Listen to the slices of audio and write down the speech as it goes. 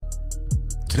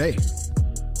Today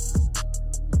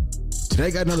I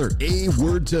got another A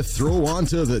word to throw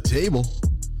onto the table.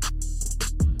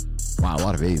 Wow, a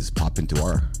lot of A's pop into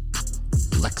our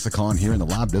lexicon here in the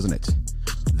lab, doesn't it?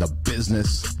 The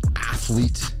business,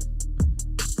 athlete,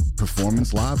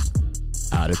 performance lab,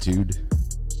 attitude,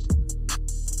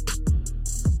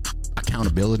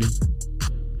 accountability,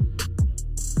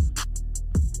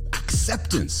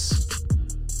 acceptance.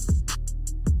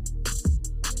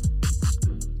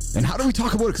 And how do we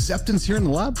talk about acceptance here in the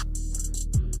lab?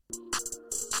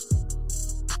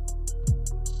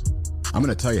 I'm going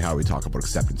to tell you how we talk about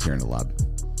acceptance here in the lab.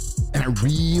 And I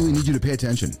really need you to pay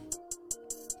attention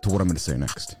to what I'm going to say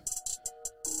next.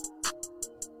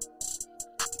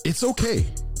 It's okay.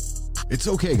 It's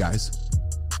okay, guys.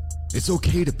 It's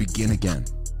okay to begin again.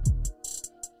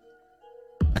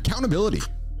 Accountability.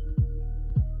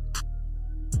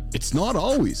 It's not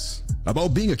always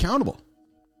about being accountable.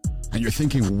 And you're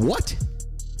thinking, what?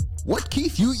 What,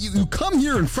 Keith? You come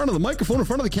here in front of the microphone, in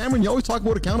front of the camera, and you always talk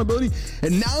about accountability,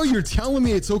 and now you're telling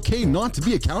me it's okay not to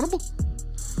be accountable?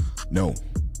 No,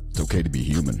 it's okay to be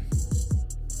human.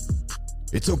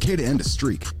 It's okay to end a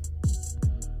streak,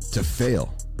 to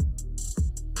fail,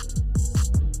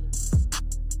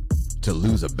 to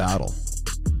lose a battle.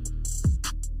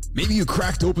 Maybe you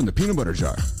cracked open the peanut butter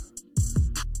jar.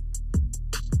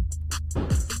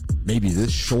 Maybe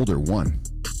this shoulder won.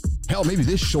 Hell, maybe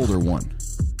this shoulder won.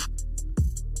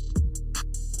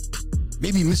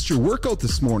 Maybe you missed your workout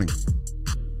this morning.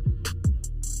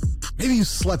 Maybe you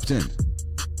slept in.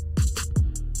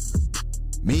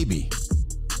 Maybe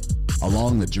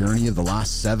along the journey of the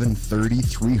last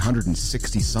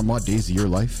 360 some odd days of your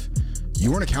life,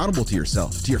 you weren't accountable to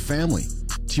yourself, to your family,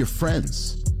 to your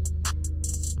friends.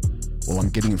 Well, I'm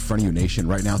getting in front of you, nation,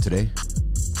 right now today.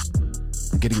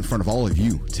 I'm getting in front of all of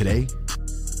you today.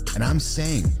 And I'm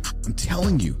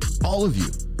telling you, all of you,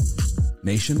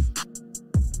 nation,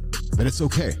 that it's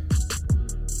okay.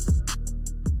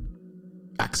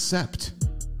 Accept.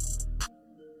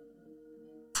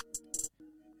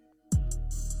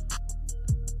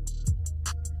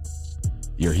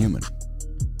 You're human.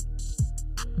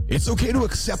 It's okay to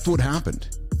accept what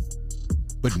happened.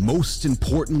 But most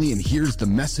importantly, and here's the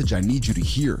message I need you to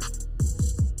hear,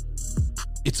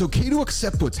 it's okay to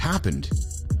accept what's happened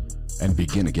and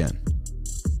begin again.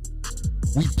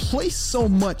 We place so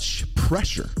much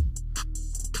pressure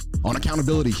on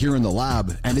accountability here in the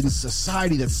lab and in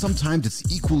society that sometimes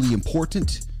it's equally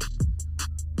important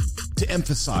to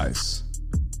emphasize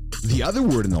the other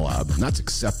word in the lab, and that's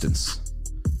acceptance.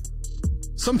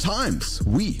 Sometimes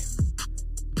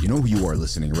you know who you are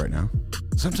listening right now,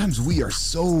 sometimes we are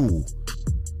so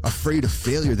afraid of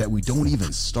failure that we don't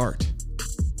even start.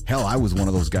 Hell, I was one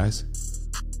of those guys.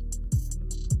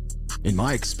 In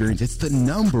my experience, it's the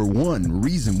number one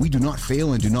reason we do not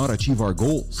fail and do not achieve our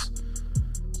goals.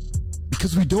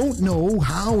 Because we don't know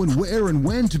how and where and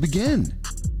when to begin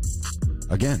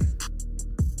again.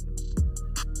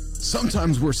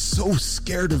 Sometimes we're so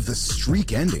scared of the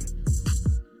streak ending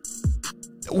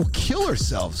that we'll kill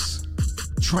ourselves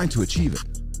trying to achieve it.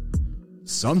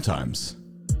 Sometimes,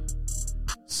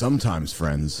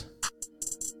 friends,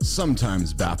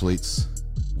 sometimes, Bathletes,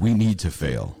 we need to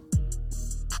fail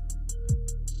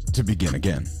to begin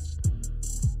again.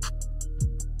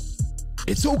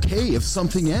 It's okay if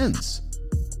something ends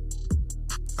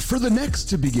for the next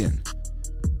to begin.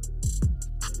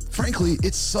 Frankly,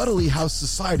 it's subtly how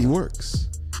society works.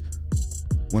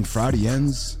 When Friday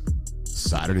ends,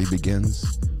 Saturday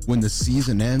begins. When the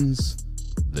season ends,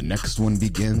 the next one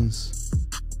begins.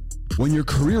 When your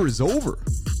career is over,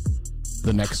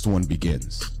 the next one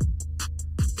begins.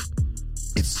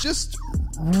 It's just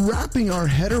wrapping our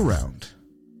head around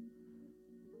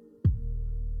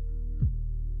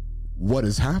what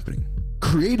is happening,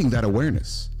 creating that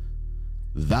awareness.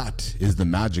 That is the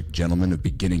magic, gentlemen, of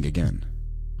beginning again.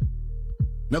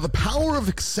 Now, the power of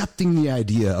accepting the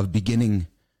idea of beginning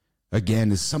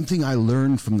again is something I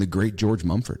learned from the great George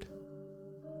Mumford.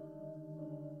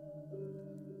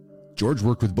 George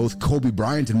worked with both Kobe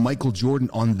Bryant and Michael Jordan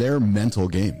on their mental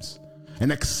games.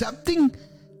 And accepting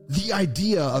the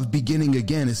idea of beginning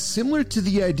again is similar to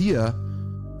the idea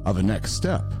of a next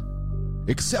step,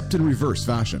 except in reverse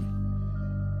fashion.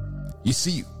 You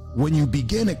see, when you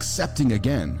begin accepting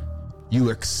again, you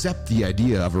accept the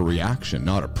idea of a reaction,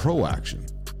 not a proaction.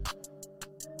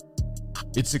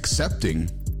 It's accepting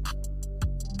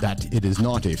that it is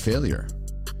not a failure.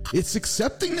 It's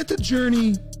accepting that the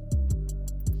journey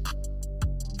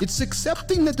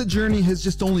has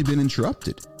just only been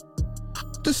interrupted.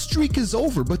 The streak is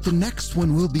over, but the next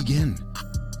one will begin.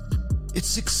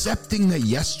 It's accepting that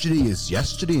yesterday is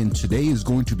yesterday and today is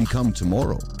going to become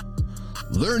tomorrow.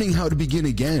 Learning how to begin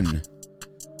again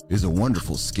is a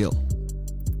wonderful skill.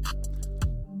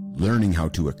 Learning how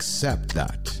to accept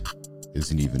that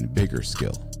is an even bigger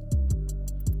skill.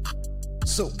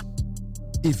 So,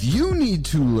 if you need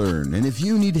to learn and if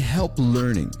you need help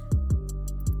learning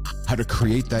how to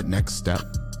create that next step,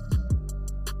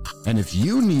 and if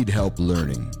you need help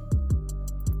learning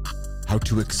how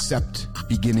to accept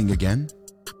beginning again,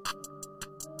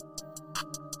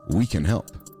 we can help.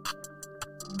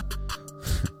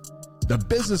 The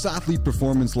Business Athlete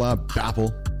Performance Lab,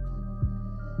 BAPL,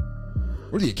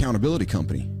 we're the accountability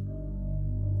company.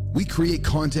 We create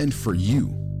content for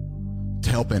you to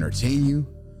help entertain you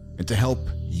and to help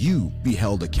you be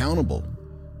held accountable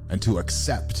and to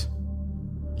accept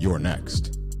your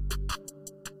next.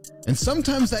 And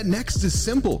sometimes that next is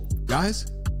simple, guys.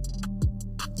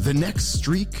 The next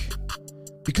streak,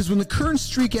 because when the current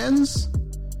streak ends,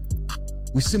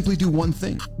 we simply do one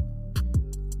thing.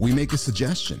 We make a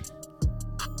suggestion.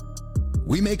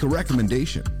 We make a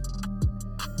recommendation.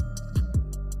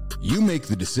 You make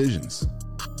the decisions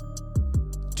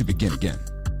to begin again.